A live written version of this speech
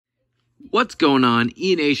What's going on,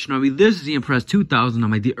 E-Nation Army? This is the Impress 2000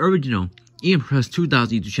 on the original Impress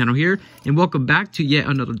 2000 YouTube channel here, and welcome back to yet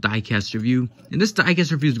another diecast review. And this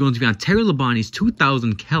diecast review is going to be on Terry Labonte's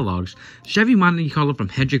 2000 Kellogg's Chevy Monte Carlo from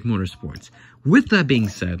Hendrick Motorsports. With that being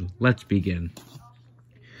said, let's begin.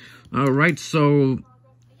 Alright, so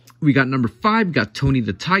we got number 5, we got Tony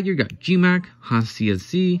the Tiger, got G-Mac, Haas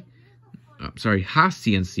CNC,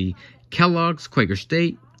 Kellogg's, Quaker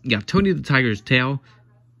State, you got Tony the Tiger's tail.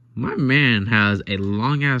 My man has a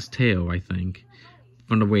long-ass tail, I think,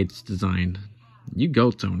 from the way it's designed. You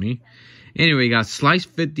go, Tony. Anyway, you got Slice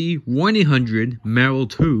 50, 1-800, Merrill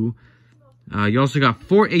 2. You also got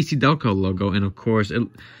 4 AC Delco logo, and of course, at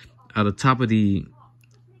the top of the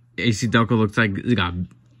AC Delco looks like it got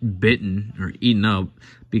bitten or eaten up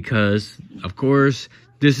because, of course,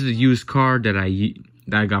 this is a used car that I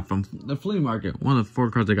got from the flea market. One of the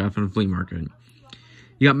 4 cars I got from the flea market.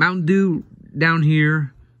 You got Mountain Dew down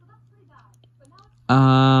here.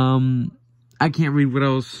 I can't read what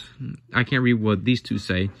else. I can't read what these two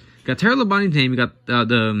say. Got Terry Labonte's name. You got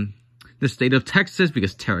the state of Texas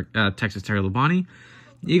because Texas Terry Labonte.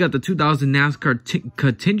 You got the 2000 NASCAR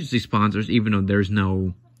contingency sponsors, even though there's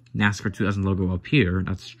no NASCAR 2000 logo up here.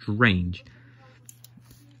 That's strange.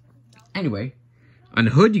 Anyway, on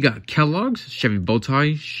the hood you got Kellogg's, Chevy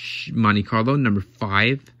Bowtie, Monte Carlo, number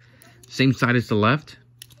 5, same side as the left.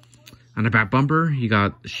 On the back bumper, you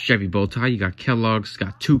got Chevy Bowtie, you got Kellogg's,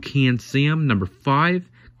 got Toucan Sam, number 5,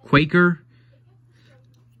 Quaker.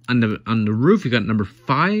 On the roof, you got number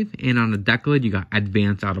 5, and on the deck lid, you got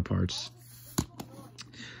Advanced Auto Parts.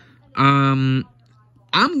 I'm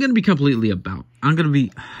gonna be completely about. I can't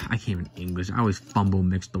even English. I always fumble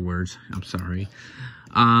mix the words. I'm sorry.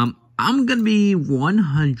 I'm gonna be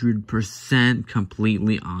 100%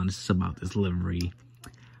 completely honest about this livery.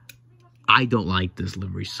 I don't like this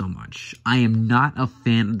livery so much. I am not a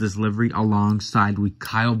fan of this livery alongside with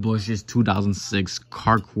Kyle Busch's 2006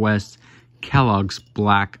 CarQuest Kellogg's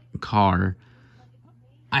black car.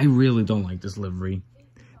 I really don't like this livery.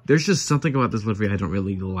 There's just something about this livery I don't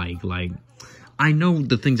really like. Like, I know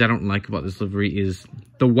the things I don't like about this livery is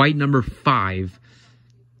the white number 5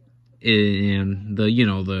 and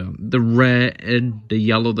the red and the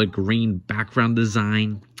yellow, the green background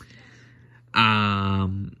design.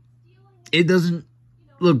 It doesn't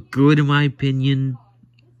look good in my opinion.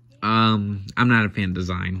 I'm not a fan of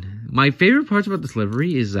design. My favorite parts about this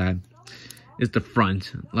livery is the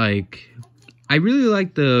front. Like, I really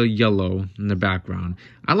like the yellow in the background.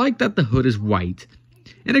 I like that the hood is white.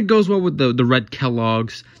 And it goes well with the red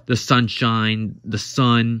Kellogg's, the sunshine, the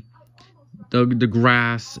sun, the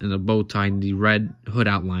grass, and the bow tie, and the red hood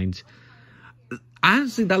outlines.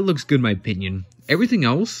 Honestly, that looks good in my opinion. Everything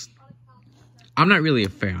else, I'm not really a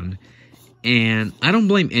fan. And I don't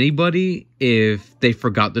blame anybody if they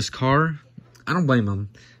forgot this car. I don't blame them.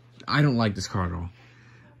 I don't like this car at all.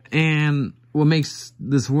 And what makes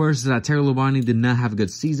this worse is that Terry Labonte did not have a good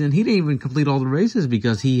season. He didn't even complete all the races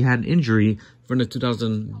because he had an injury from the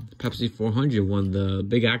 2000 Pepsi 400, one of the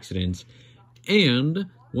big accidents. And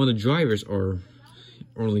one of the drivers, or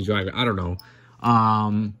only driver, I don't know.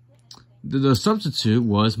 The substitute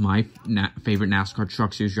was my favorite NASCAR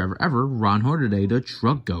Truck Series driver ever, Ron Hornaday, the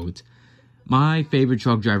Truck Goat. My favorite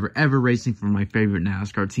truck driver ever racing for my favorite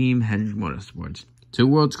NASCAR team, Hendrick Motorsports. 2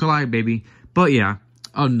 worlds collide, baby. But yeah,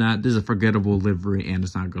 other than that, this is a forgettable livery, and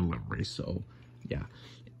it's not a good livery, so yeah.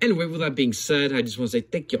 Anyway, with that being said, I just want to say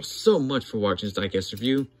thank y'all so much for watching this diecast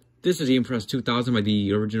review. This is the Impress 2000 by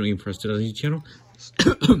the original Impress 2000 channel.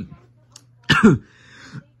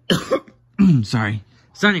 Sorry.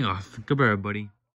 Signing off. Goodbye, everybody.